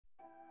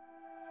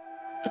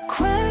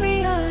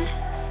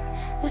Aquarius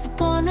was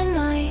born at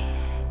night.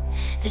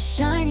 The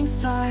shining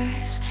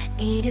stars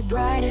needed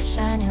brighter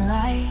shining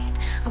light.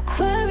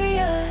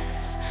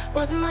 Aquarius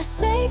was my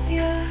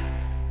savior.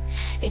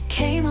 It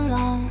came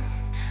along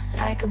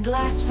like a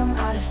blast from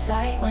out of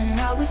sight. When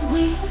I was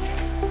weak,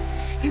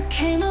 you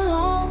came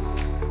along,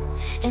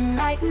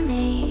 enlightened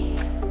me,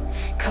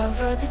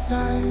 covered the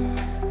sun.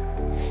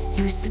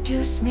 You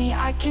seduced me,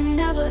 I can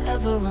never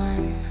ever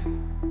run.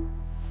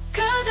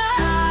 'Cause I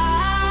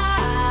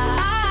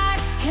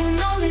can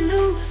only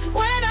lose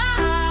when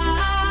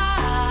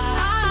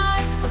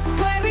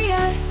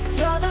Aquarius,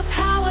 you're the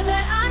power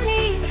that I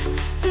need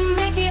to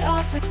make it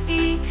all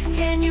succeed.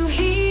 Can you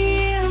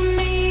hear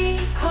me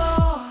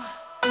call?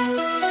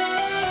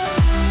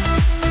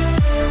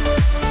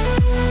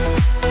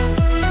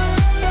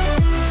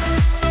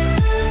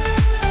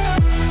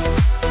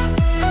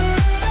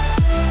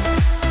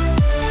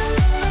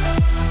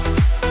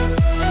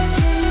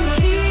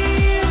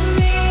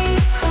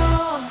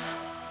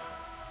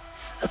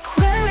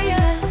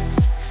 Aquarius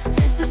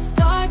is the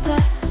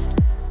stardust.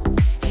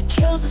 It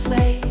kills the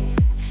faith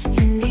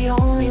in the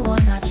only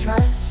one I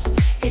trust.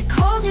 It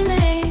calls your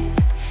name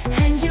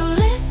and you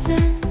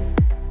listen.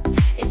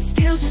 It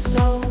steals your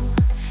soul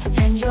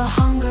and your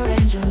hunger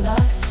and your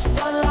lust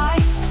for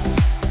life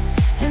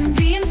and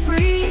being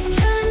free. It's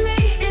killing me,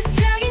 it's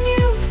killing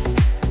you.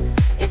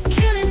 It's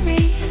killing me,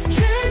 it's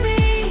killing me.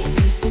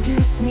 You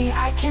seduce me,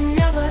 I can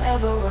never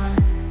ever run.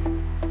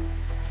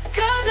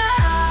 'Cause I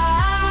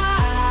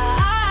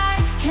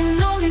can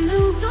only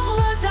lose the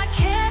words I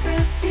can't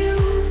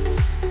refuse.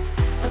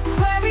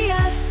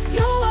 Aquarius,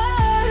 your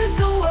words,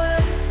 the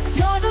words.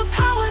 You're the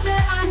power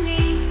that I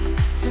need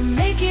to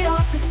make it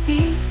all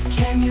succeed.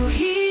 Can you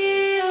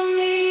hear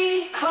me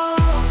call?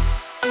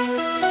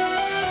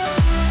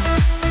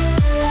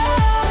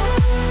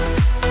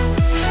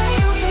 Can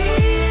you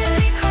hear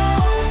me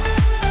call?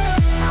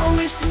 I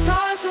wish the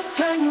stars would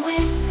turn you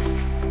in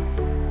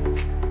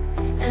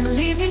and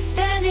leave you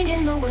standing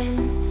in the wind.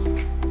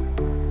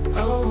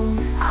 Oh,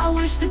 I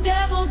wish the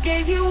devil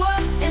gave you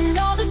up and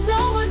all the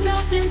snow would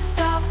melt and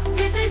stop.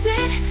 This is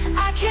it,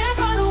 I can't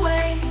run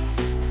away.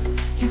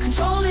 You're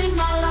controlling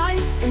my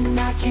life and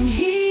I can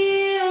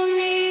hear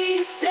me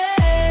say,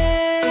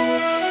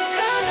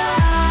 'cause I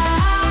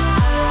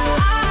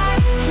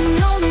can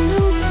only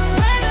lose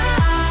when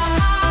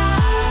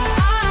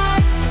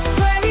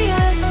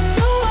Aquarius,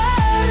 the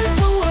words,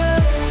 the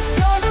words.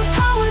 You're the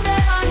power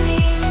that I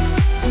need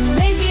to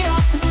make it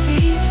all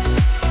succeed.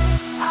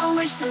 I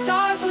wish the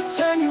stars would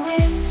turn you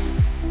in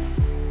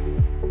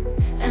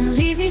and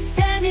leave me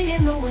standing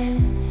in the